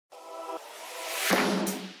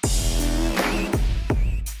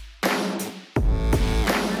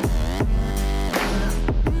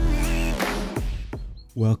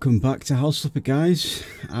Welcome back to House Flipper, guys.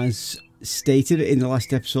 As stated in the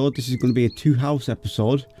last episode, this is going to be a two-house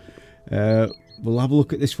episode. We'll have a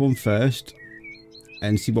look at this one first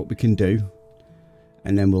and see what we can do,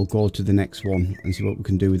 and then we'll go to the next one and see what we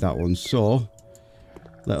can do with that one. So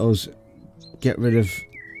let us get rid of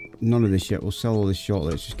none of this yet. We'll sell all this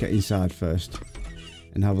shortly. Let's just get inside first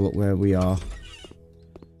and have a look where we are.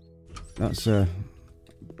 That's a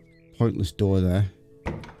pointless door there.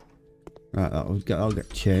 Right, that'll get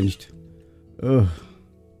changed. Ugh.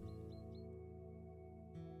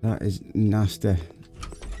 That is nasty.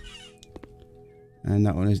 And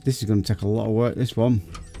that one is... This is going to take a lot of work, this one.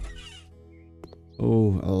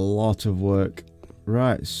 Oh, a lot of work.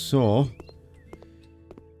 Right, so...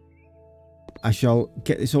 I shall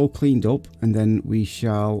get this all cleaned up, and then we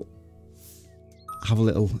shall have a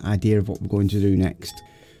little idea of what we're going to do next.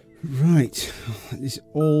 Right, this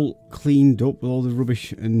all cleaned up with all the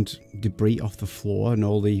rubbish and debris off the floor, and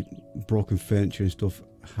all the broken furniture and stuff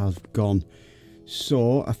has gone.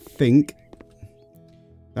 So I think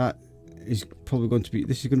that is probably going to be,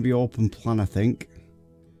 this is going to be open plan, I think.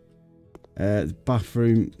 The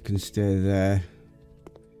bathroom can stay there.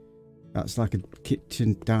 That's like a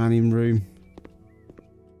kitchen dining room,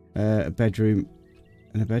 a bedroom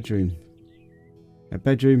and a bedroom,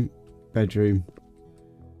 bedroom,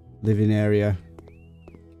 living area,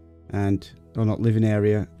 and not living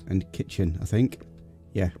area and kitchen, I think.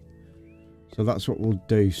 Yeah, so that's what we'll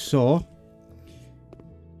do. So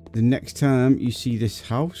the next time you see this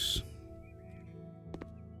house,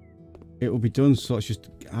 it will be done. So let's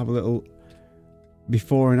just have a little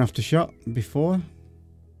before and after shot. Before,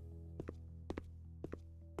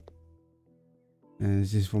 and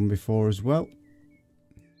there's this one before as well.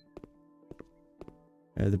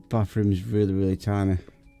 The bathroom is really tiny,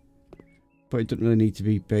 but it doesn't really need to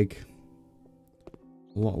be big.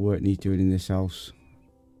 A lot of work needs doing in this house.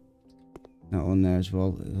 That one there as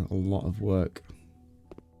well. A lot of work.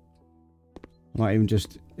 I might even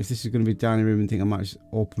just, if this is going to be dining room and thing, I might just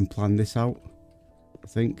open plan this out, I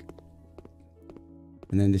think.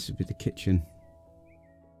 And then this would be the kitchen.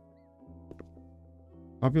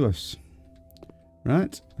 Fabulous.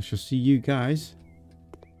 Right, I shall see you guys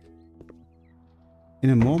in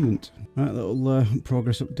a moment. Right, little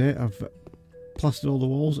progress update. I've plastered all the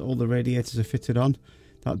walls, all the radiators are fitted on.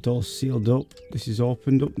 That door's sealed up. This is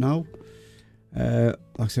opened up now. Like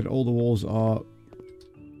I said, all the walls are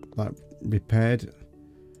like repaired.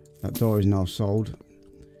 That door is now sold.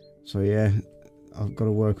 So yeah, I've got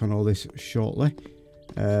to work on all this shortly.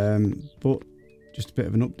 But just a bit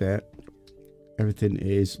of an update. Everything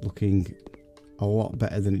is looking a lot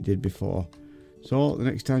better than it did before. So the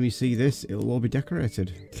next time you see this, it'll all be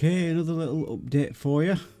decorated. Okay, another little update for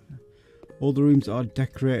you. All the rooms are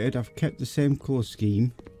decorated. I've kept the same colour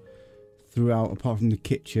scheme throughout, apart from the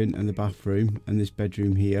kitchen and the bathroom and this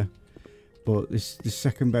bedroom here. But the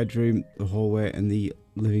second bedroom, the hallway and the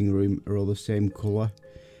living room are all the same colour.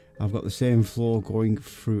 I've got the same floor going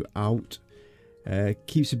throughout.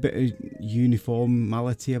 Keeps a bit of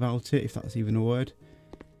uniformity about it, if that's even a word.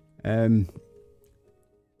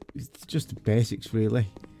 It's just the basics, really.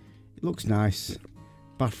 It looks nice.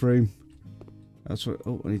 Bathroom. That's what...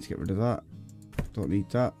 Oh, I need to get rid of that. Don't need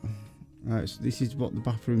that. Right, so this is what the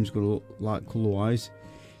bathroom's going to look like colour-wise.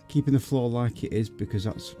 Keeping the floor like it is, because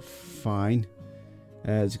that's fine.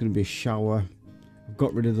 There's going to be a shower. I've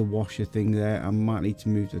got rid of the washer thing there. I might need to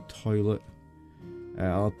move the toilet.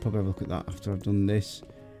 I'll probably have a look at that after I've done this.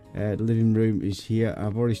 The living room is here.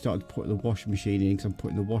 I've already started to put the washing machine in, because I'm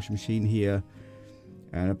putting the washing machine here.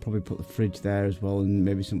 And I'll probably put the fridge there as well, and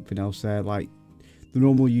maybe something else there, like the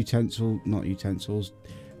normal utensils,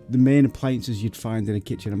 the main appliances you'd find in a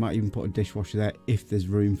kitchen. I might even put a dishwasher there if there's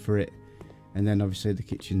room for it, and then obviously the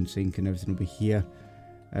kitchen sink and everything will be here.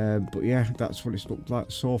 But yeah, that's what it's looked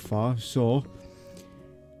like so far. So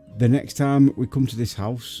the next time we come to this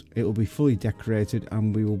house, it will be fully decorated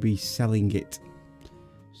and we will be selling it.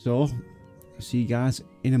 So I'll see you guys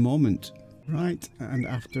in a moment. Right, and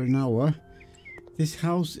after an hour, this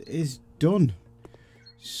house is done.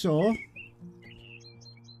 So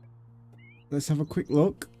let's have a quick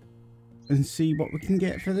look and see what we can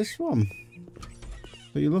get for this one.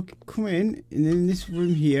 So you come in, and in this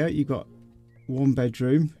room here, you've got one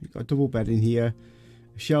bedroom. You've got a double bed in here,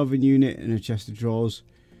 a shelving unit and a chest of drawers.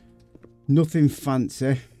 Nothing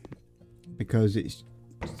fancy, because it's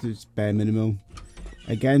bare minimum.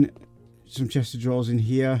 Again, some chest of drawers in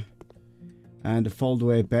here, and a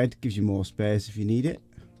fold-away bed gives you more space if you need it.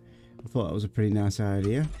 I thought that was a pretty nice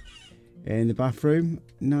idea. In the bathroom,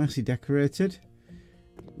 nicely decorated.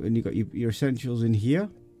 And you've got your essentials in here.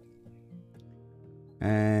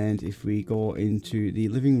 And if we go into the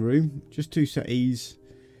living room, just 2 settees,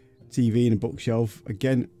 TV and a bookshelf.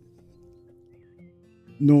 Again,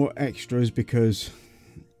 no extras because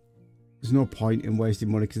there's no point in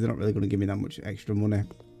wasting money because they're not really going to give me that much extra money.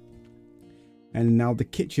 And now the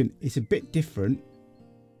kitchen is a bit different,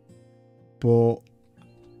 but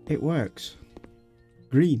it works.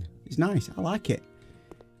 Green, it's nice, I like it.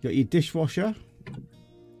 You got your dishwasher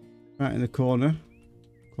right in the corner,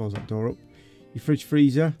 close that door up, your fridge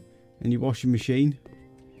freezer and your washing machine,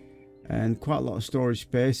 and quite a lot of storage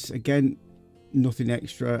space. Again, nothing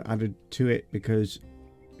extra added to it because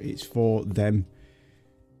it's for them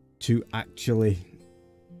to actually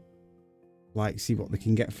like see what they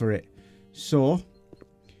can get for it. So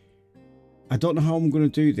I don't know how I'm going to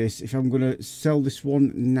do this, if I'm going to sell this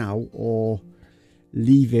one now or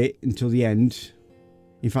leave it until the end.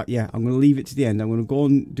 In fact, yeah, I'm going to leave it to the end. I'm going to go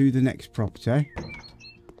and do the next property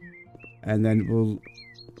and then we'll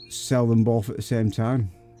sell them both at the same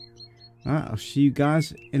time. Alright, I'll see you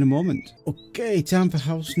guys in a moment. Okay, time for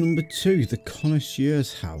house number 2, the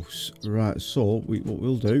Connoisseurs house. Right, so what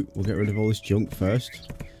we'll do, we'll get rid of all this junk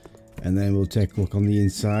first and then we'll take a look on the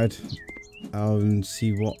inside and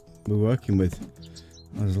see what we're working with.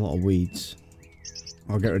 There's a lot of weeds.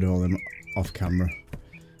 I'll get rid of all them off camera,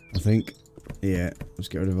 I think. Yeah, let's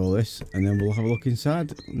get rid of all this and then we'll have a look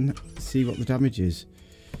inside and see what the damage is.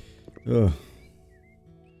 Ugh.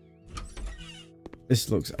 This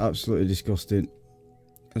looks absolutely disgusting.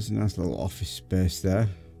 There's a nice little office space there.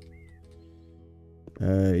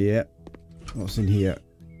 Yeah. What's in here?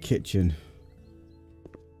 Kitchen.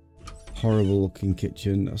 Horrible looking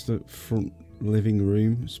kitchen. That's the front living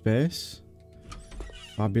room space.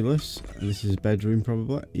 Fabulous. And this is a bedroom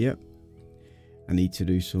probably. Yep. I need to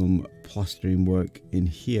do some plastering work in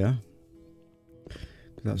here.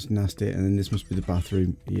 That's nasty. And then this must be the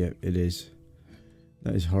bathroom. Yep, it is.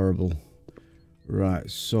 That is horrible. Right,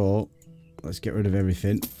 so let's get rid of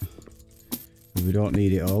everything. We don't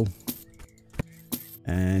need it all.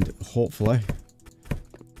 And hopefully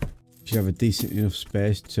we should have a decent enough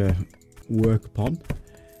space to work upon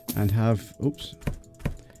and have,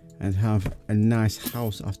 and have a nice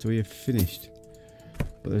house after we have finished.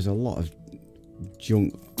 But there's a lot of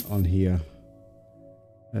junk on here.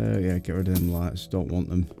 Yeah, get rid of them lights, don't want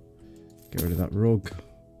them. Get rid of that rug.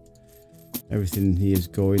 Everything in here is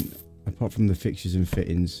going, apart from the fixtures and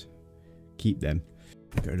fittings. Keep them.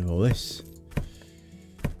 Get rid of all this.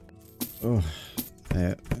 Oh,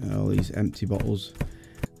 yeah, all these empty bottles.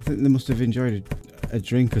 I think they must have enjoyed a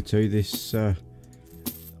drink or two, this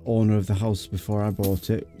owner of the house, before I bought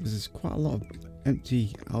it. Because there's quite a lot of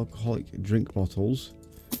empty alcoholic drink bottles.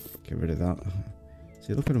 Get rid of that.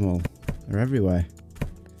 See, look at them all. They're everywhere.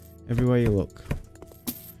 Everywhere you look.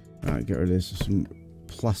 Right, get rid of this. Some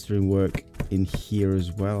plastering work in here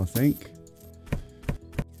as well, I think.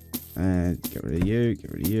 And get rid of you,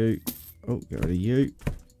 get rid of you. Oh, get rid of you.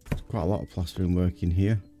 There's quite a lot of plastering work in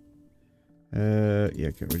here. Yeah,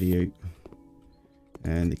 get rid of you.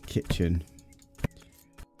 And the kitchen.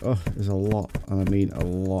 Oh, there's a lot, and I mean a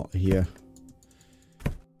lot here.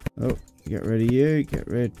 Oh, get rid of you, get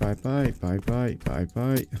rid, bye bye, bye bye, bye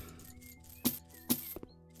bye.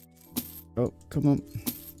 Oh, come on.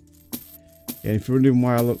 Yeah, if you're wondering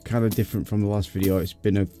why I look kind of different from the last video, it's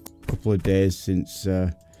been a couple of days since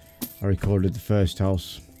I recorded the first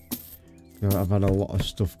house. I've had a lot of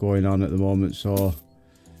stuff going on at the moment, so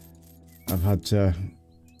I've had to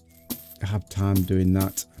have time doing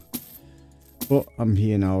that. But I'm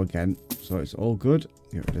here now again, so it's all good.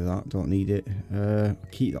 Get rid of that, don't need it.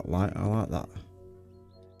 Keep that light, I like that.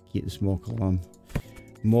 Keep the smoke alarm.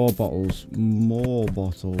 More bottles, more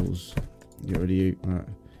bottles. Get rid of you. Right.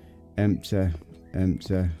 Empty,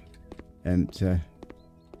 empty, empty,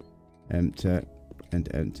 empty,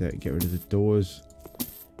 and empty. Get rid of the doors.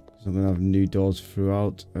 So I'm going to have new doors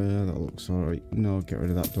throughout. That looks alright. No, get rid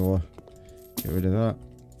of that door. Get rid of that.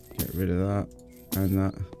 Get rid of that. And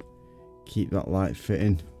that. Keep that light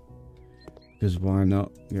fitting. Because why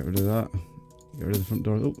not? Get rid of that. Get rid of the front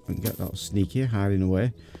door. Oh, and get that sneaky hiding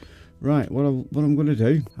away. Right, what I'm going to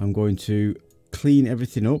do, I'm going to clean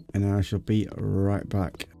everything up and I shall be right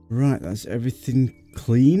back. Right, that's everything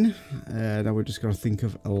clean. Now we're just going to think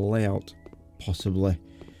of a layout, possibly.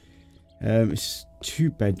 It's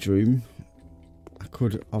 2-bedroom. I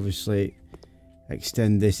could obviously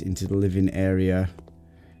extend this into the living area.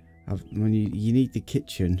 When you need the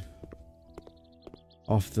kitchen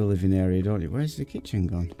off the living area, don't you? Where's the kitchen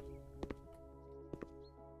gone?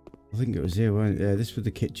 I think it was here, weren't it? Yeah, this was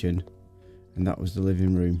the kitchen and that was the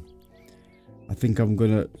living room. I think I'm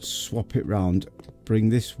gonna swap it round, bring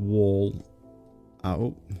this wall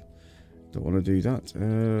out Don't want to do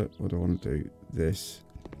that. What do I want to do? This.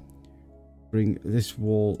 Bring this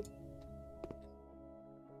wall.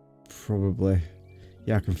 Probably.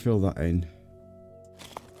 Yeah, I can fill that in.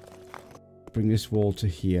 Bring this wall to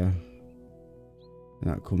here. And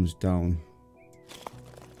that comes down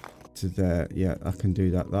to there. Yeah, I can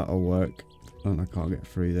do that. That'll work. Oh, I can't get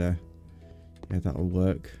through there. Yeah, that'll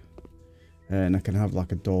work. And I can have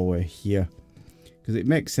like a doorway here. Because it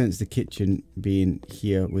makes sense the kitchen being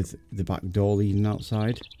here with the back door leading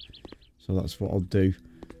outside. So that's what I'll do.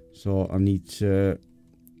 So I need to,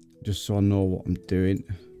 just so I know what I'm doing.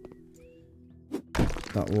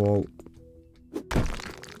 That wall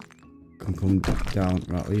can come down.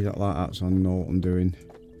 Right, leave that like that so I know what I'm doing.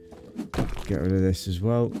 Get rid of this as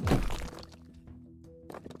well.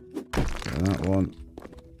 And that one.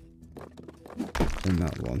 And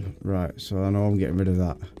that one. Right, so I know I'm getting rid of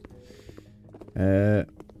that.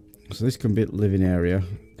 So this can be a living area.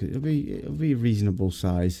 It'll be a reasonable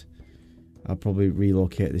size. I'll probably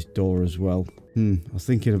relocate this door as well. I was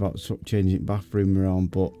thinking about changing bathroom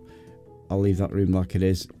around, but I'll leave that room like it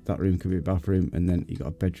is. That room could be a bathroom, and then you got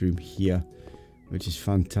a bedroom here, which is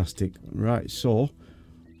fantastic. Right, so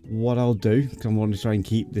what I'll do, because I'm going to try and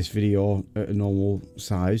keep this video at a normal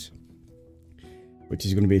size, which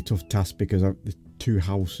is going to be a tough task because I've the 2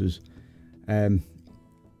 houses.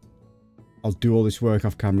 I'll do all this work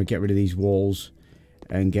off camera, get rid of these walls,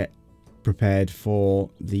 and get prepared for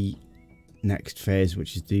the next phase,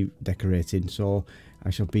 which is the decorating. So I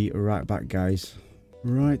shall be right back, guys.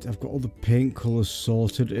 Right, I've got all the paint colours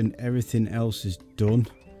sorted and everything else is done.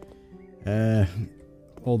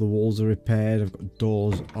 All the walls are repaired. I've got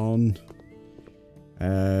doors on.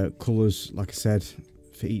 Colours, like I said,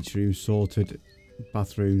 for each room sorted.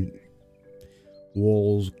 Bathroom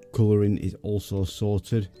walls colouring is also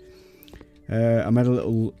sorted. I made a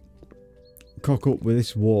little cock up with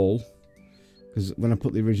this wall because when I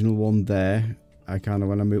put the original one there, I kind of,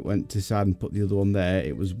 when I went to the side and put the other one there,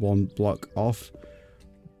 it was one block off.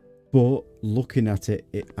 But looking at it,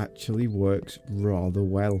 it actually works rather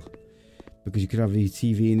well because you could have your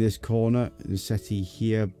TV in this corner, the settee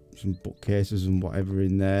here, some bookcases and whatever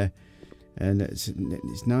in there, and it's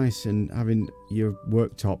nice. And having your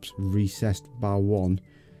worktops recessed by one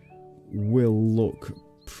will look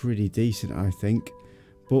pretty decent, I think,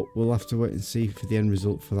 but we'll have to wait and see for the end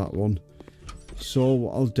result for that one. So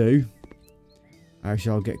what I'll do, I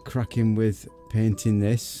shall get cracking with painting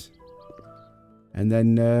this, and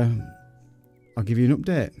then I'll give you an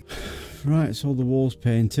update. Right, so the walls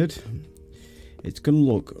painted. It's gonna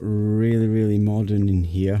look really modern in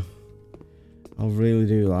here. I really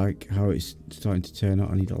do like how it's starting to turn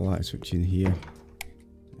out. I need a light switch in here.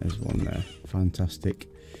 There's one there. Fantastic.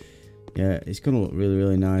 Yeah, it's going to look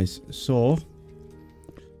really nice. So,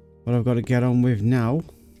 what I've got to get on with now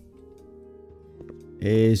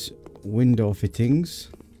is window fittings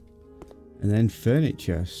and then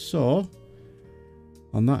furniture. So,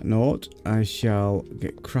 on that note, I shall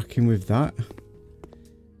get cracking with that.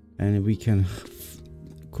 And we can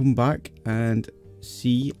come back and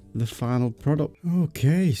see the final product.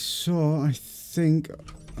 Okay, so I think,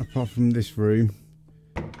 apart from this room,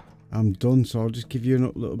 I'm done. So I'll just give you a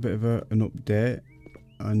little bit of an update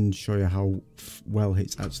and show you how well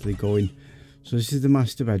it's actually going. So this is the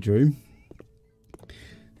master bedroom.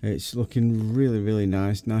 It's looking really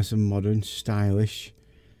nice and modern, stylish.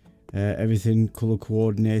 Everything colour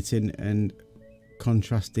coordinating and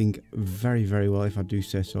contrasting very well, if I do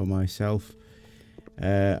say so myself.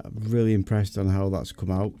 Really impressed on how that's come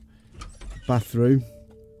out. Bathroom,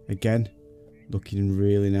 again, looking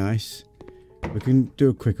really nice. We can do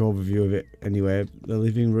a quick overview of it anyway. The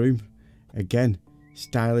living room, again,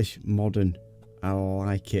 stylish, modern. I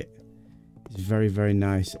like it. It's very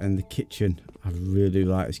nice. And the kitchen, I really do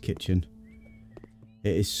like this kitchen.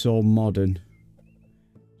 It is so modern.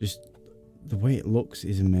 Just the way it looks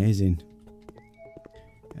is amazing.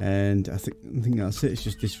 And I think that's it. It's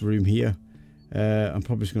just this room here. I'm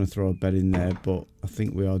probably just going to throw a bed in there, but I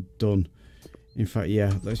think we are done. In fact,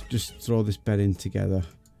 yeah, let's just throw this bed in together.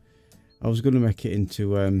 I was going to make it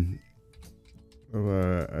into an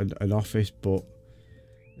office, but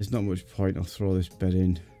there's not much point. I'll throw this bed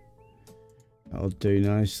in. That'll do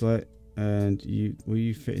nicely. And will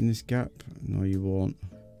you fit in this gap? No, you won't.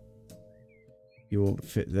 You won't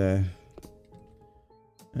fit there.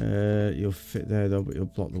 You'll fit there though, but you'll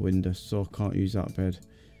block the window, so I can't use that bed.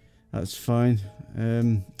 That's fine.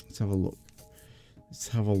 Let's have a look. Let's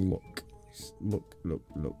have a look. Look.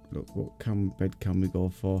 What bed can we go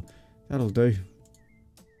for? That'll do.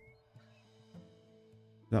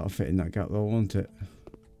 That'll fit in that gap though, won't it?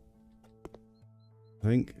 I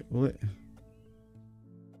think, will it?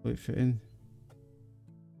 Will it fit in?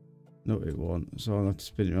 No, it won't. So I'll have to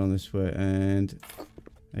spin it around this way, and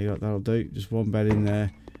there you go. That'll do. Just one bed in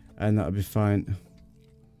there, and that'll be fine.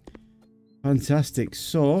 Fantastic.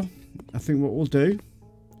 So I think what we'll do,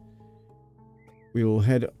 we will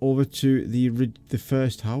head over to the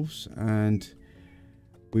first house, and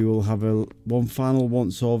we will have one final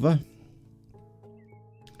once over.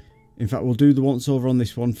 In fact, we'll do the once over on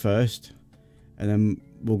this one first, and then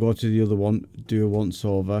we'll go to the other one, do a once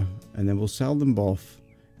over, and then we'll sell them both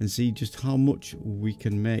and see just how much we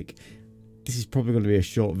can make. This is probably going to be a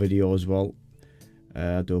short video as well.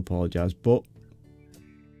 I do apologise, but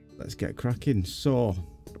let's get cracking. So,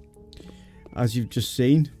 as you've just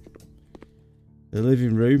seen, the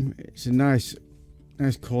living room, it's a nice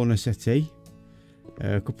corner settee.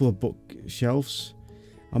 A couple of bookshelves.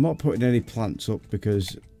 I'm not putting any plants up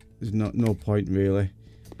because there's no point really.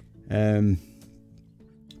 I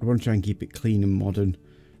want to try and keep it clean and modern,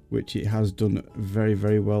 which it has done very,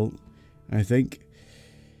 very well, I think.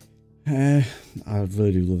 I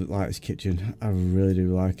really do like this kitchen. I really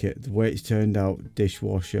do like it. The way it's turned out,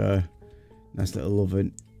 dishwasher, nice little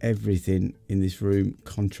oven, everything in this room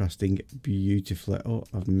contrasting beautifully. Oh,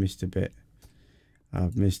 I've missed a bit.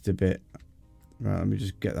 Right, let me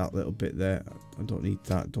just get that little bit there. I don't need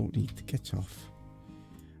that. Don't need to get off.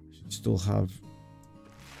 I should still have...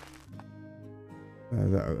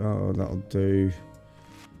 that'll do.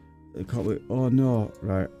 I can't wait. Oh no!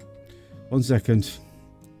 Right, 1 second.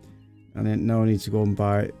 And then now I need to go and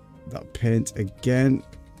buy that paint again.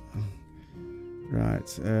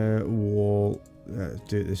 Right, wall. Let's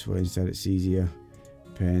do it this way instead. It's easier.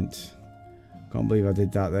 Paint. Can't believe I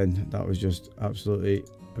did that then. That was just absolutely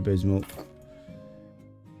abysmal.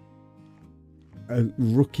 A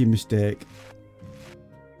rookie mistake.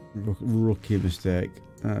 Rookie mistake.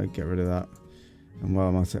 Get rid of that. And while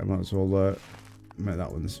I'm at it, I might as well make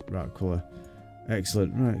that one the right colour.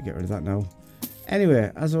 Excellent. Right, get rid of that now.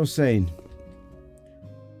 Anyway, as I was saying,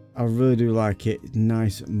 I really do like it.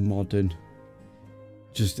 Nice, modern.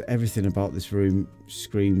 Just everything about this room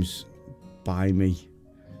screams buy me.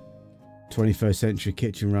 21st century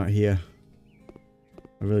kitchen right here.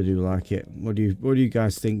 I really do like it. What do you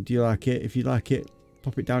guys think? Do you like it? If you like it,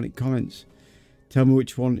 pop it down in comments. Tell me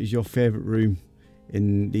which one is your favourite room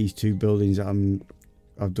in these two buildings that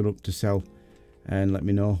I've done up to sell, and let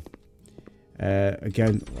me know.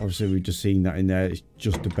 Again, obviously we've just seen that in there. It's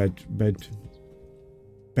just a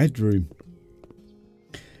bedroom.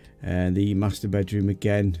 And the master bedroom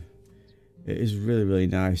again. It is really, really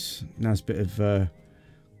nice. Nice bit of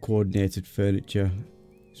coordinated furniture.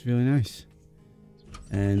 It's really nice.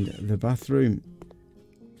 And the bathroom,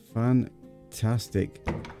 fantastic.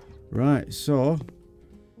 Right, so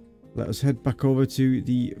let us head back over to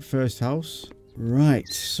the first house. Right,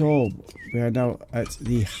 so we are now at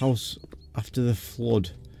the house after the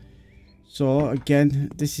flood. So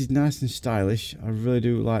again, this is nice and stylish. I really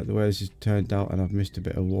do like the way this has turned out, and I've missed a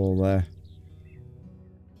bit of wall there.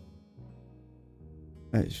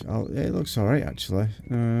 It looks alright actually.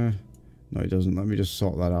 No it doesn't. Let me just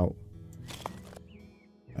sort that out.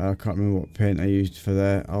 I can't remember what paint I used for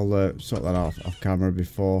there. I'll sort that out off camera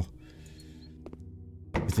before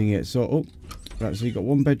everything is. So, oh, right, so you've got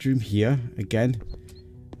one bedroom here. Again,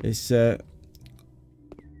 it's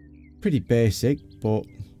pretty basic, but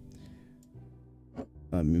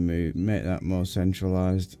let me make that more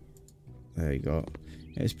centralised. There you go.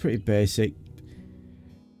 It's pretty basic.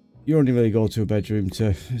 You only really go to a bedroom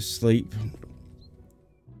to sleep,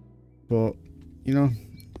 but you know,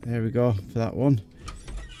 there we go for that one.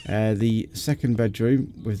 The second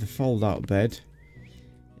bedroom with the fold out bed,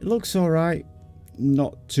 it looks alright,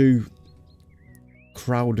 not too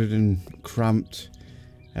crowded and cramped.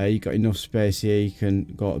 You got enough space here. You can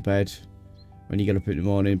go to bed when you get up in the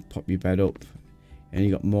morning, pop your bed up, and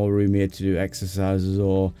you got more room here to do exercises,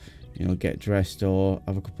 or you know, get dressed, or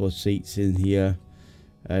have a couple of seats in here.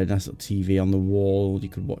 Nice little TV on the wall, you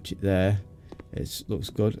could watch it there. It looks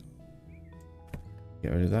good.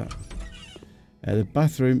 Get rid of that. The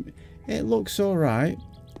bathroom, it looks alright.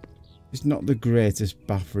 It's not the greatest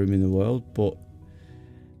bathroom in the world, but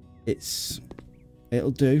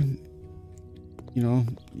it'll do. You know,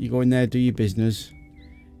 you go in there, do your business,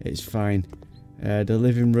 it's fine. The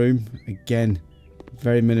living room, again,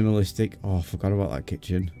 very minimalistic. Oh, I forgot about that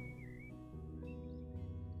kitchen.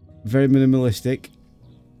 Very minimalistic.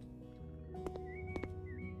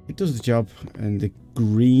 It does the job. And the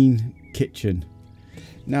green kitchen.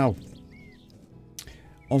 Now,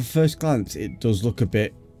 on first glance, it does look a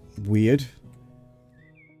bit weird,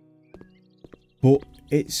 but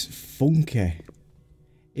it's funky.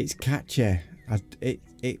 It's catchy.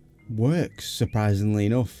 It works, surprisingly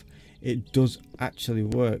enough. It does actually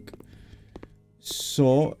work.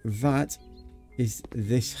 So that is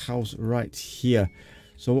this house right here.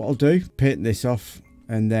 So what I'll do, paint this off,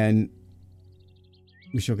 and then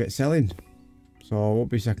we shall get selling. So I won't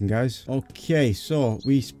be a second, guys. Okay, so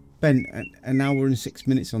we spent an hour and 6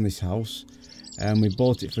 minutes on this house, and we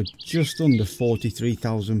bought it for just under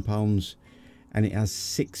 £43,000, and it has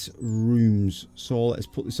 6 rooms. So let's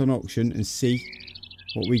put this on auction and see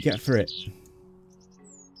what we get for it.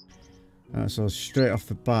 So straight off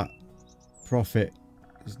the bat, profit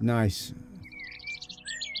is nice.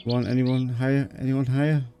 Anyone higher? Anyone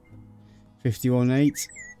higher? 51.8,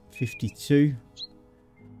 52,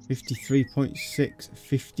 53.6,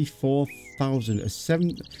 54,000. A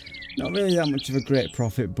 7. Not really that much of a great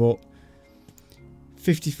profit, but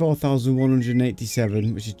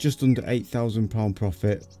 54,187, which is just under £8,000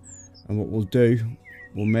 profit. And what we'll do,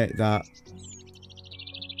 we'll make that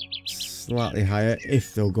slightly higher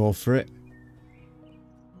if they'll go for it.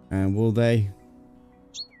 And will they?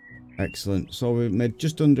 Excellent. So we made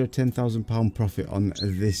just under a £10,000 profit on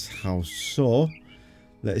this house. So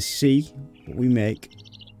let's see what we make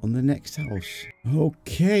on the next house.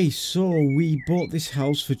 Okay, so we bought this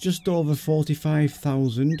house for just over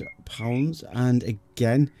 £45,000, and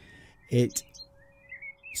again it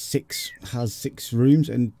has 6 rooms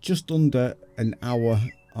and just under an hour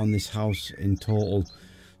on this house in total.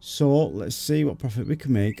 So let's see what profit we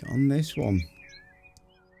can make on this one.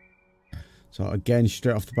 So again,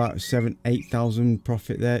 straight off the bat, 8,000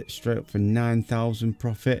 profit there, straight up for 9,000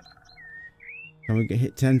 profit. Can we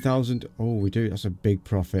hit 10,000? Oh, we do. That's a big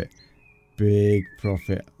profit. Big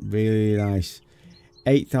profit. Really nice.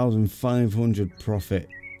 8,500 profit.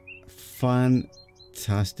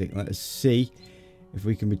 Fantastic. Let's see if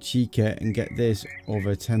we can be cheeky and get this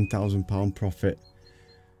over £10,000 profit.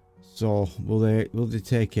 So will they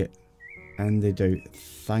take it? And they do.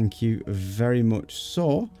 Thank you very much.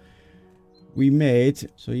 So we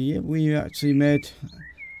actually made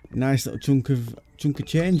a nice little chunk of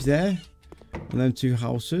change there on them 2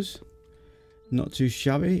 houses. Not too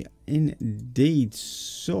shabby indeed.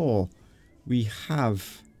 So we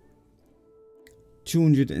have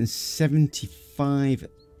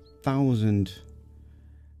 275,000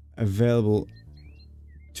 available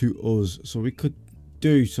to us. So we could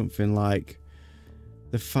do something like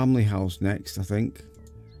the family house next, I think.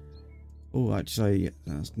 Oh, actually,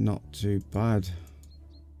 that's not too bad.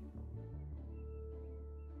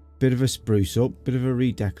 Bit of a spruce up, bit of a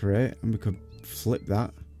redecorate, and we could flip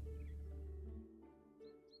that.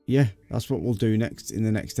 Yeah, that's what we'll do next in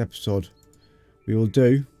the next episode. We will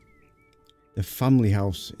do the family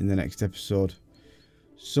house in the next episode.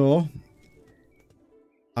 So,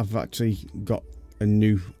 I've actually got a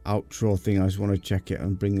new outro thing. I just want to check it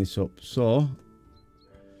and bring this up. So,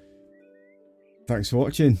 thanks for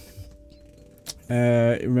watching.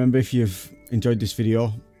 Remember, if you've enjoyed this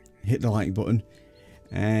video, hit the like button,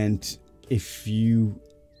 and if you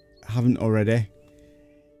haven't already,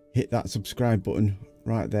 hit that subscribe button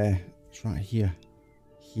right there. It's right here.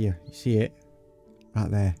 You see it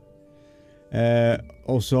right there.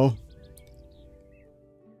 Also,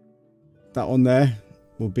 that one there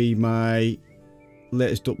will be my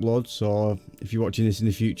latest upload. So if you're watching this in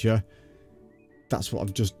the future, that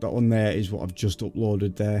one there is what I've just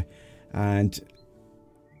uploaded there. And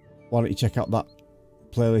why don't you check out that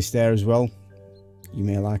playlist there as well? You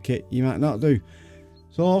may like it, you might not do.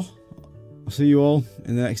 So I'll see you all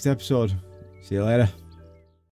in the next episode. See you later.